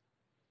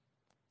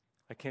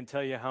 I can't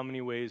tell you how many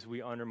ways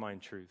we undermine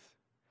truth.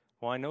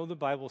 Well, I know the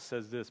Bible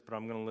says this, but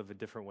I'm going to live a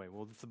different way.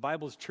 Well, if the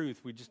Bible's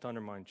truth, we just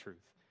undermine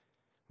truth.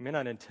 We may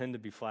not intend to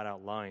be flat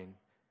out lying,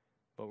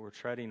 but we're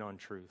treading on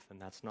truth, and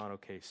that's not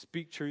okay.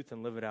 Speak truth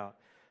and live it out.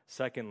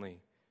 Secondly,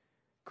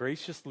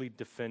 graciously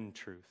defend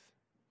truth.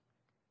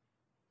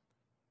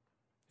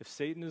 If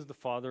Satan is the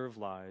father of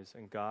lies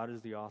and God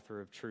is the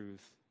author of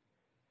truth,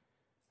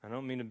 I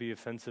don't mean to be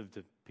offensive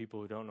to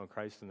people who don't know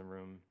Christ in the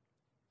room,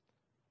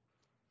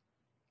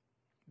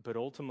 but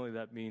ultimately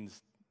that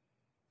means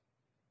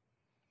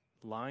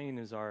lying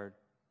is our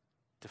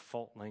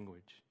default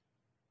language.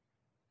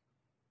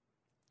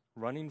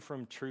 Running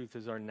from truth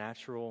is our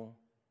natural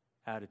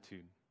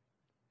attitude.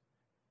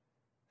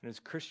 And as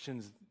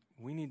Christians,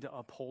 we need to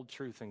uphold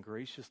truth and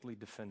graciously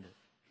defend it.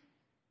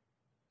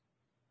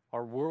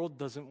 Our world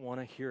doesn't want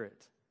to hear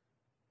it.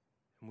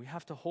 And we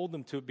have to hold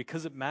them to it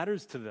because it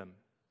matters to them.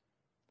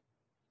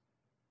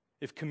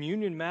 If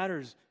communion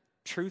matters,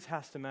 truth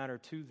has to matter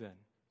too then.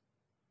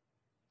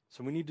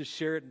 So we need to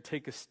share it and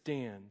take a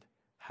stand.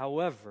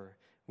 However,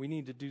 we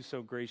need to do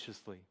so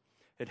graciously.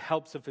 It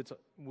helps if it's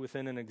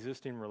within an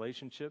existing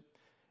relationship.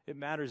 It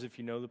matters if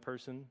you know the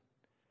person.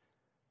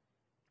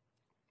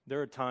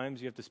 There are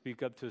times you have to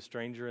speak up to a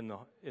stranger in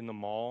the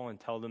mall and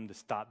tell them to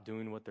stop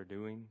doing what they're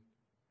doing.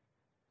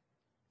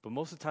 But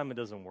most of the time it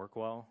doesn't work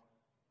well.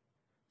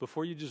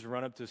 Before you just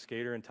run up to a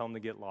skater and tell them to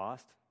get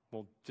lost,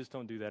 well, just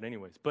don't do that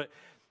anyways. But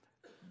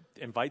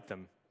invite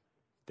them.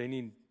 They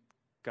need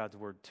God's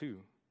word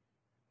too.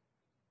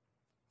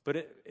 But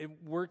it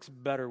works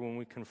better when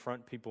we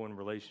confront people in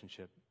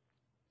relationship.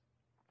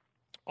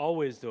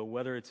 Always, though,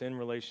 whether it's in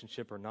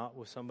relationship or not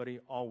with somebody,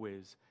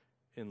 always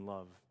in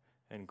love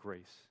and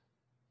grace.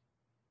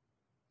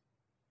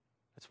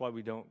 That's why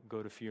we don't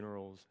go to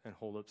funerals and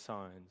hold up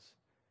signs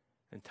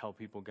and tell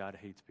people God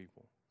hates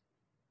people.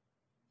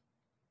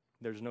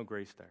 There's no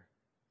grace there.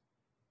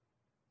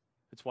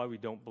 It's why we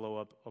don't blow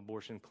up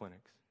abortion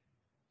clinics.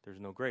 There's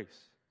no grace.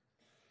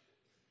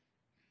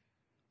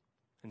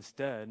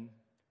 Instead,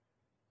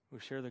 we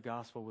share the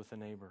gospel with a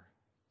neighbor.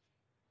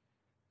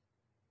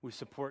 We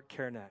support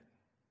CareNet.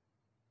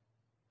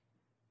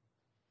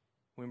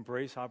 We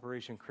embrace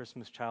Operation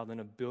Christmas Child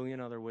in a billion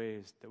other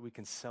ways that we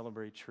can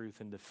celebrate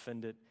truth and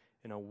defend it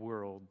in a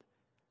world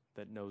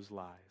that knows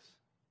lies.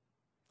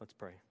 Let's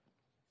pray.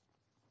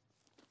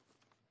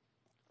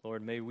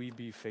 Lord, may we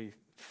be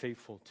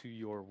faithful to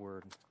your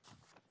word,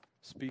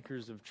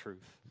 speakers of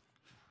truth.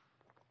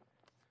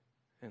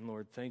 And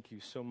Lord, thank you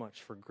so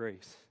much for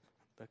grace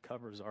that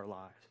covers our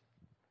lives.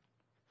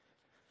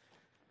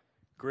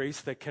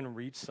 Grace that can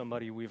reach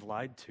somebody we've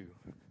lied to.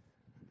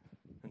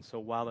 And so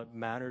while it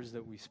matters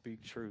that we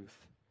speak truth,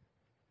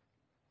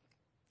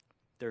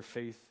 their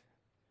faith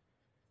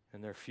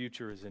and their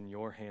future is in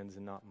your hands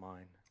and not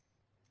mine.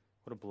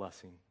 What a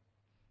blessing.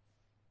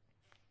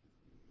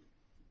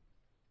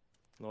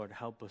 Lord,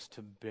 help us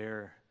to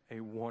bear a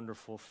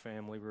wonderful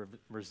family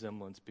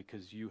resemblance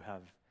because you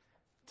have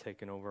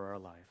taken over our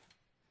life.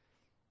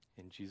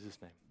 In Jesus'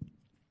 name,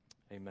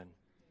 amen.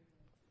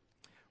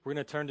 We're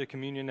going to turn to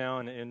communion now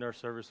and end our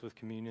service with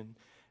communion.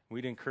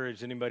 We'd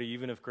encourage anybody,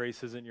 even if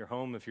grace isn't your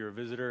home, if you're a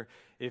visitor,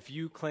 if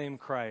you claim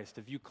Christ,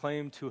 if you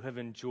claim to have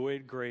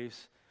enjoyed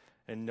grace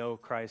and know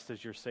Christ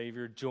as your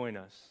Savior, join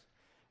us.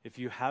 If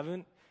you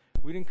haven't,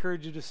 we'd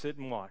encourage you to sit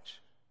and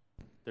watch.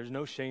 There's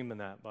no shame in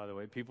that, by the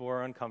way. People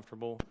are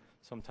uncomfortable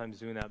sometimes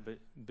doing that,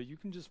 but you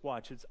can just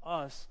watch. It's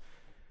us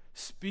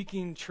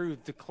speaking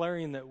truth,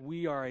 declaring that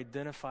we are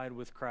identified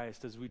with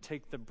Christ as we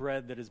take the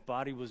bread that his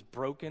body was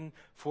broken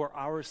for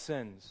our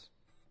sins,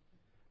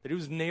 that he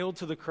was nailed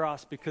to the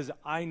cross because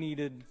I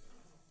needed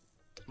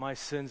my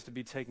sins to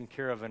be taken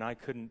care of and I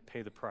couldn't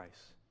pay the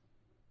price.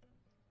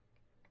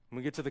 And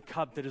we get to the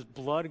cup, that his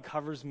blood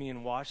covers me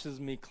and washes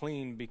me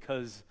clean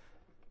because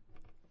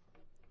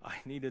I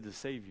needed a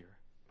Savior.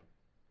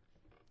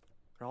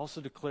 It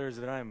also declares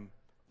that I'm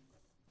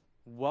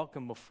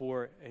welcome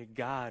before a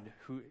God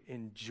who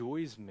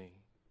enjoys me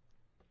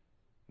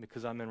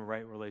because I'm in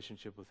right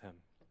relationship with him.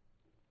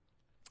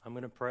 I'm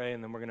going to pray,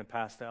 and then we're going to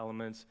pass the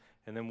elements,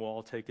 and then we'll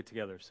all take it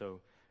together. So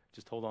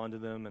just hold on to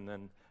them, and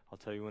then I'll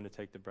tell you when to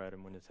take the bread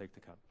and when to take the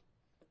cup.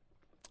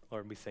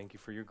 Lord, we thank you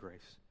for your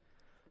grace.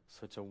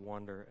 Such a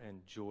wonder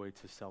and joy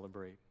to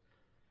celebrate.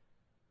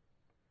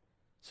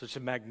 Such a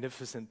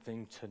magnificent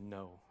thing to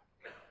know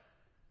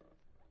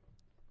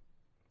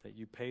that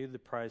you paid the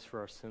price for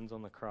our sins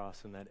on the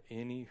cross, and that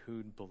any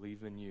who'd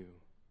believe in you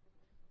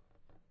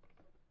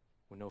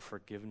will know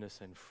forgiveness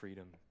and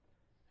freedom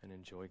and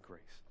enjoy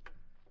grace.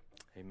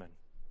 Amen.